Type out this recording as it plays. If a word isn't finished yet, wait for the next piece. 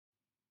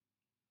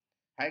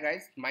Hi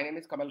guys, my name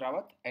is Kamal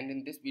Rawat and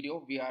in this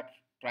video we are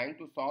trying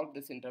to solve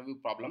this interview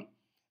problem.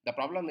 The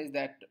problem is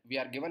that we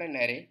are given an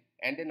array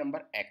and a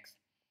number x.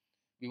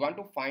 We want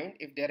to find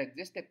if there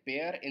exists a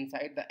pair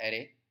inside the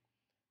array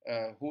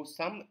whose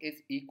sum is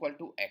equal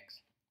to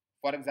x.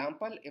 For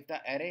example, if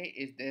the array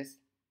is this,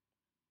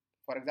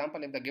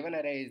 if the given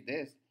array is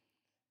this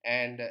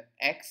and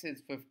x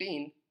is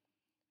 15,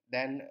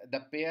 then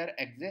the pair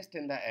exists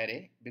in the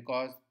array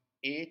because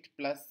 8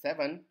 plus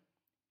 7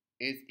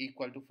 is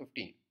equal to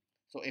 15.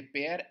 So a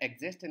pair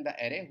exists in the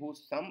array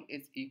whose sum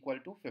is equal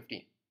to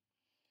 15.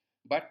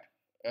 But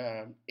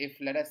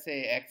if let us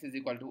say x is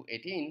equal to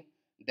 18,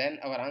 then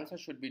our answer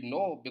should be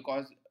no,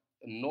 because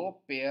no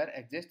pair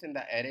exists in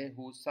the array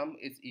whose sum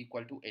is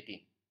equal to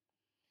 18.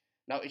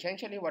 Now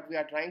essentially what we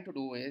are trying to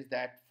do is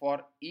that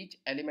for each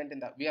element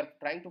we are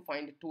trying to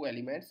find two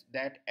elements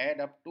that add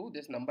up to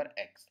this number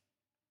x.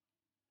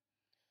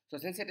 So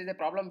since it is a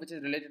problem which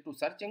is related to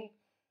searching,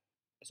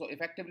 so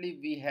effectively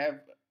we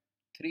have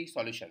three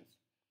solutions.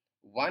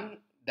 One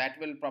that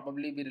will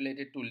probably be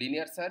related to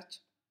linear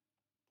search.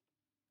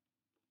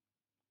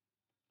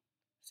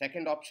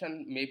 Second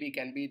option maybe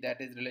can be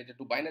that is related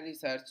to binary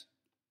search.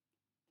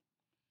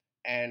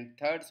 And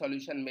third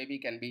solution maybe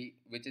can be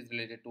which is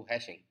related to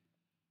hashing,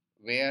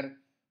 where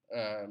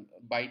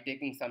by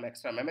taking some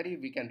extra memory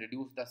we can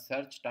reduce the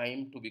search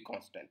time to be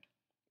constant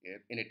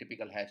in a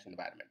typical hash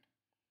environment,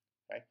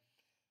 right?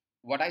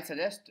 What I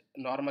suggest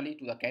normally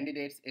to the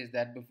candidates is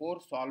that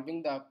before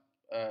solving the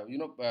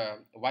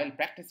while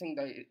practicing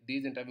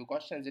these interview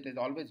questions, it is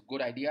always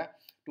good idea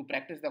to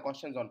practice the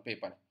questions on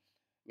paper.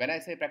 When I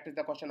say practice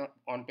the question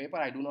on paper,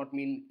 I do not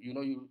mean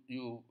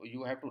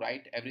you have to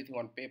write everything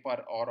on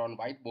paper or on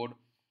whiteboard.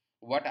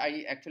 What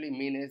I actually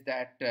mean is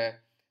that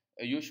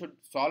you should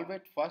solve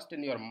it first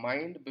in your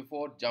mind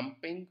before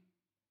jumping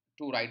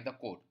to write the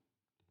code,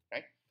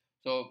 right?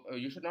 So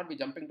you should not be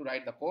jumping to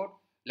write the code.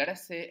 Let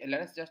us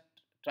just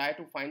try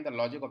to find the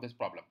logic of this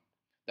problem.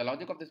 The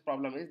logic of this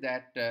problem is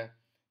that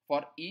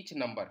for each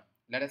number,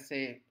 let us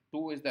say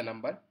 2 is the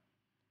number,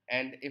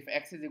 and if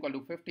x is equal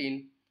to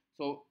 15,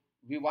 so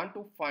we want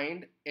to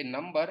find a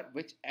number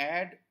which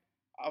add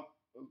up,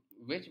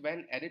 which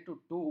when added to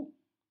 2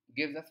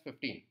 gives us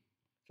 15.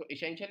 So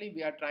essentially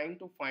we are trying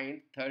to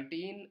find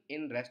 13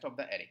 in rest of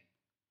the array.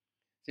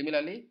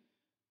 Similarly,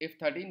 if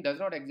 13 does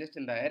not exist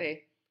in the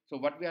array, so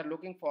what we are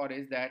looking for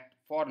is that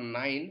for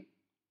 9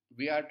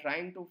 we are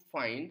trying to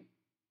find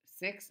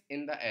 6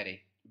 in the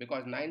array,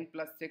 because 9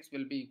 plus 6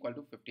 will be equal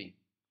to 15.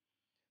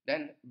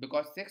 Then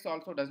because 6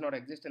 also does not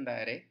exist in the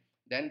array,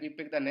 then we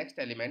pick the next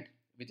element,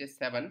 which is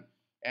 7,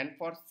 and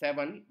for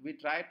 7 we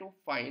try to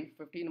find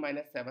 15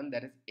 minus 7,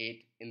 that is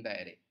 8 in the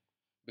array,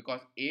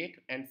 because 8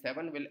 and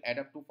 7 will add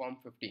up to form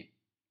 15.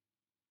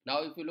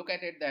 Now if you look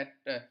at it, that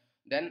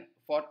then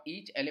for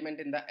each element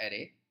in the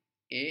array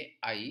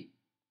ai,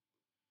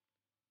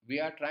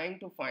 we are trying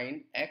to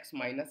find x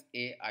minus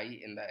ai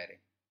in the array,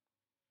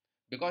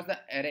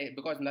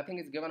 because nothing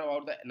is given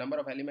about the number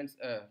of elements,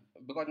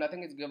 because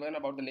nothing is given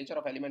about the nature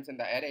of elements in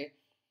the array,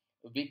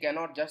 we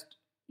cannot just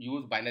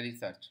use binary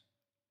search,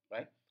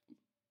 right?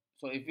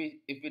 So if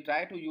we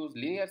try to use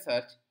linear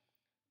search,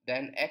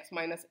 then x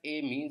minus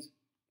a means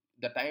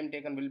the time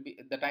taken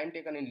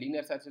in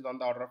linear search is on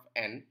the order of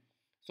n.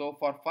 So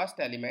for first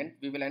element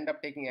we will end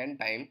up taking n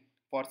time.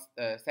 For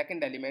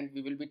second element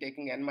we will be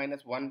taking n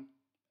minus 1.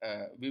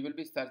 We will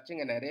be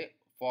searching an array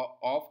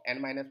of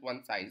n minus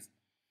 1 size,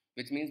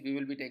 which means we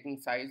will be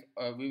taking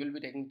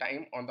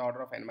time on the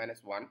order of n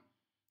minus 1,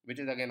 which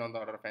is again on the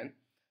order of n.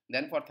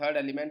 Then for third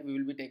element we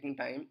will be taking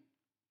time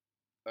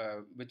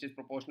which is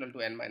proportional to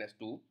n minus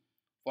 2.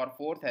 For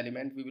fourth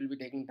element we will be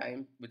taking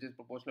time which is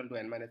proportional to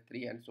n minus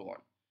 3, and so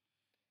on.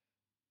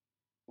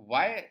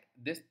 Why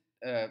this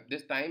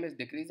time is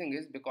decreasing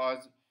is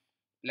because,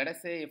 let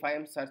us say, if I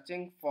am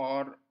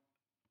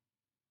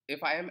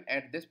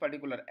at this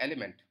particular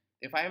element,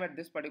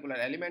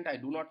 I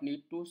do not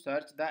need to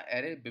search the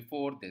array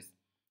before this.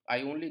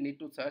 I only need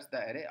to search the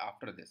array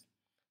after this.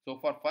 So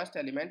for first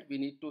element we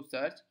need to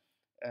search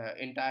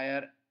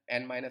entire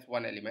n minus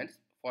 1 elements.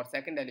 For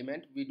second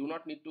element we do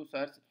not need to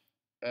search,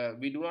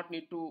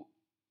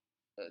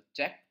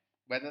 check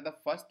whether the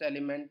first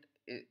element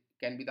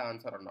can be the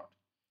answer or not,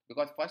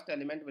 because first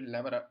element will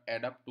never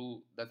add up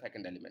to the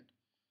second element.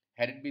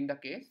 Had it been the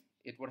case,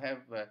 it would have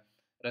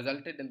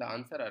resulted in the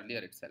answer earlier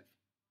itself.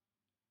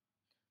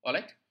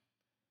 Alright,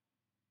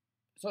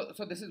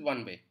 so this is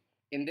one way.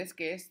 In this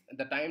case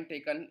the time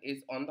taken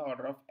is on the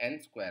order of n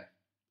square.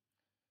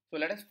 So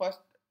let us first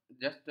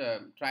just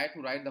try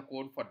to write the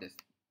code for this.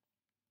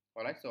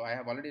 Alright, so I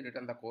have already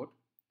written the code.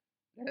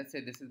 Let us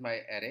say this is my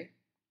array.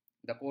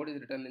 The code is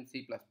written in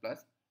C++.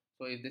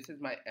 So if this is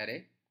my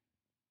array,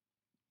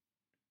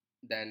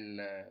 then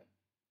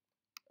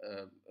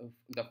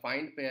the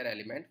find pair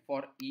element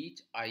for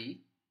each I,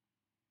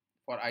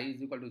 for I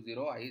is equal to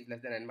 0, I is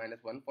less than n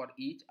minus 1, for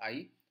each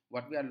I,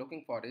 what we are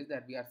looking for is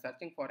that we are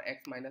searching for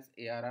x minus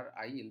arr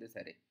I in this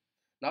array.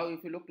 Now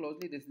if you look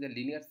closely, this is a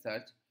linear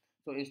search.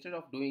 So instead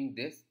of doing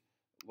this,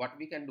 what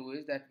we can do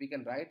is that we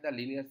can write the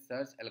linear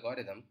search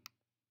algorithm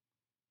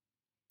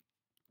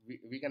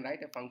we can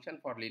write a function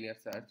for linear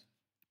search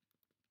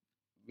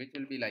which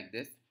will be like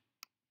this.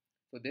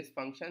 So this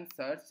function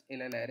searches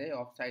in an array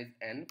of size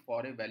n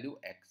for a value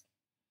x,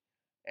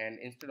 and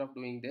instead of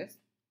doing this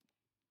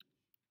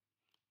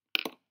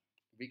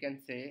we can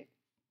say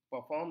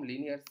perform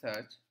linear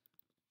search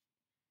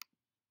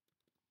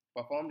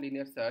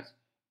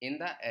in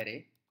the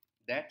array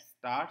that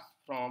starts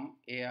from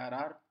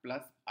arr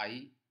plus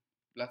I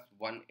plus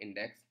 1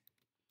 index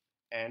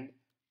and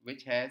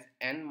which has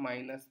n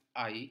minus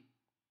I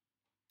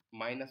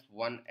minus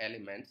 1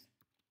 elements,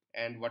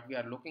 and what we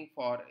are looking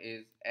for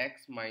is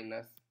x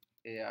minus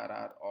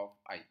arr of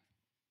I.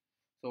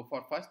 So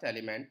for first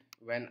element,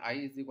 when I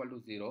is equal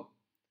to 0,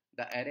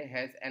 the array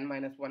has n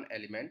minus 1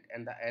 element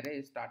and the array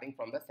is starting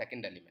from the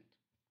second element.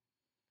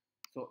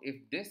 So if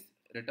this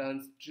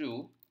returns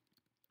true,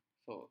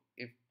 so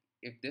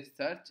if this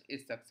search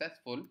is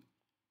successful,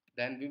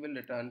 then we will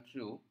return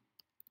true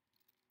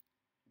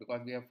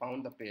because we have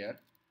found the pair.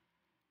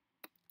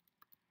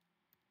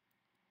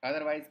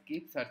 Otherwise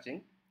keep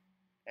searching,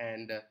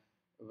 and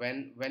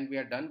when we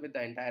are done with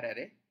the entire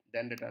array,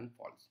 then return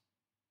false.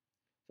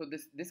 So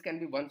this can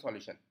be one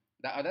solution.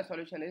 The other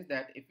solution is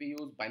that if we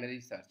use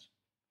binary search.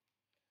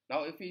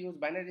 Now if we use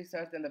binary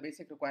search, then the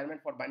basic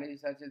requirement for binary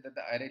search is that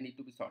the array need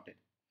to be sorted.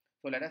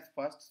 So let us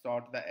first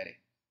sort the array.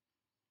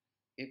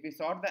 If we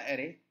sort the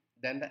array,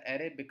 then the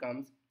array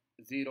becomes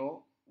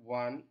 0,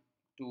 1,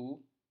 2,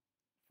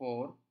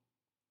 4,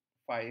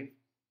 5,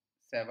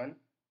 7,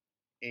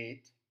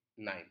 8,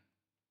 9.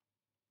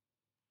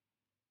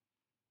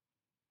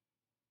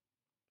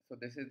 So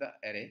this is the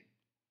array.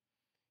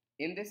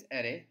 In this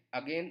array,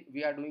 again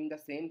we are doing the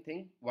same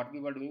thing what we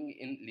were doing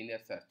in linear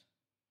search.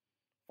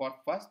 For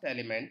first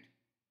element,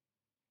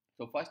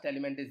 so first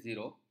element is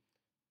 0,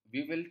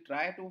 we will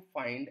try to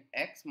find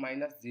x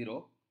minus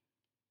 0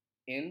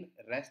 in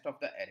rest of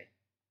the array.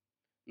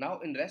 Now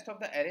in rest of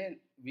the array,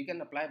 we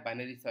can apply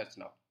binary search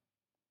now.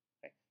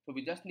 Right? So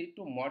we just need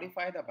to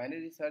modify the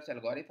binary search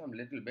algorithm a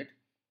little bit,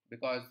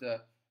 because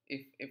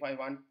if I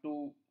want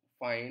to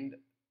find,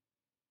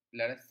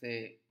 let us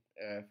say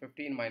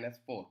 15 minus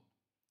 4,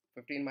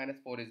 15 minus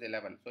 4 is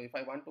 11. So if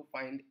I want to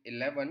find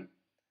 11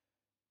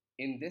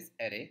 in this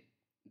array,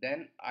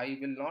 then I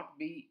will not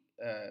be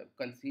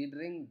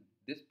considering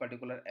this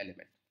particular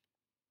element.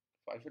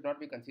 So I should not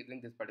be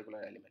considering this particular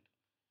element.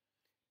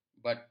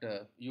 But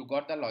you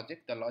got the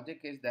logic. The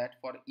logic is that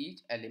for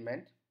each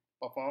element,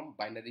 perform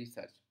binary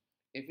search.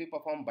 If we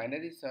perform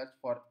binary search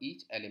for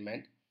each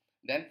element,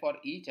 then for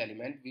each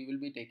element we will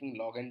be taking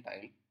log n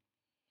time,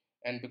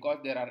 and because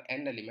there are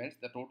n elements,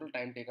 the total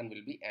time taken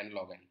will be n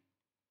log n.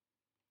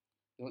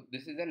 So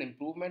this is an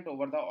improvement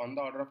over the on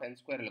the order of n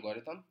square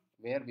algorithm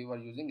where we were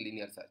using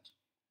linear search.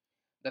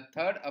 The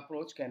third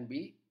approach can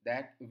be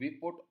that we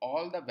put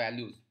all the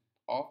values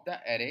of the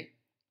array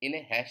in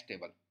a hash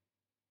table,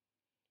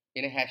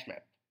 in a hash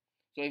map.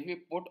 So if we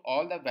put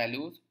all the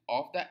values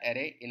of the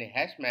array in a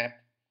hash map,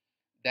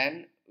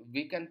 then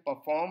we can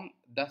perform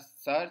the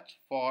search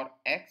for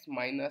x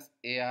minus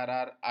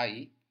arr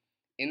I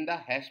in the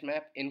hash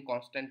map in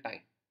constant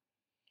time.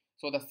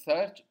 So the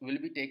search will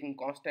be taking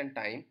constant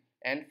time,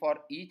 and for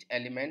each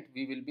element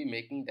we will be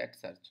making that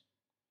search.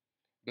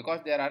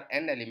 Because there are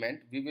n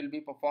elements, we will be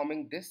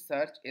performing this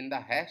search in the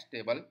hash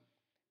table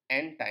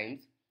n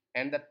times,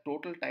 and the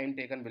total time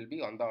taken will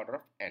be on the order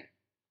of n.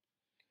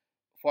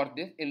 For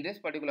this, in this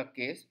particular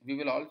case, we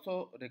will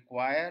also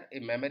require a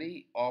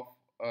memory of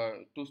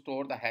to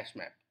store the hash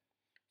map.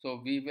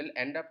 So we will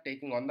end up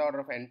taking on the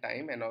order of n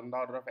time and on the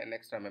order of n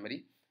extra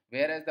memory,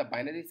 whereas the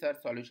binary search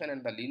solution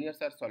and the linear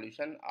search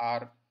solution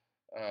are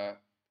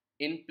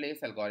in place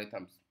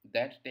algorithms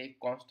that take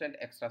constant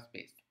extra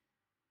space.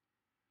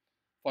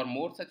 For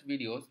more such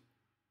videos,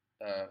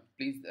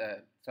 please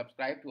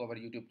subscribe to our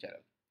YouTube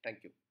channel. Thank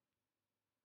you.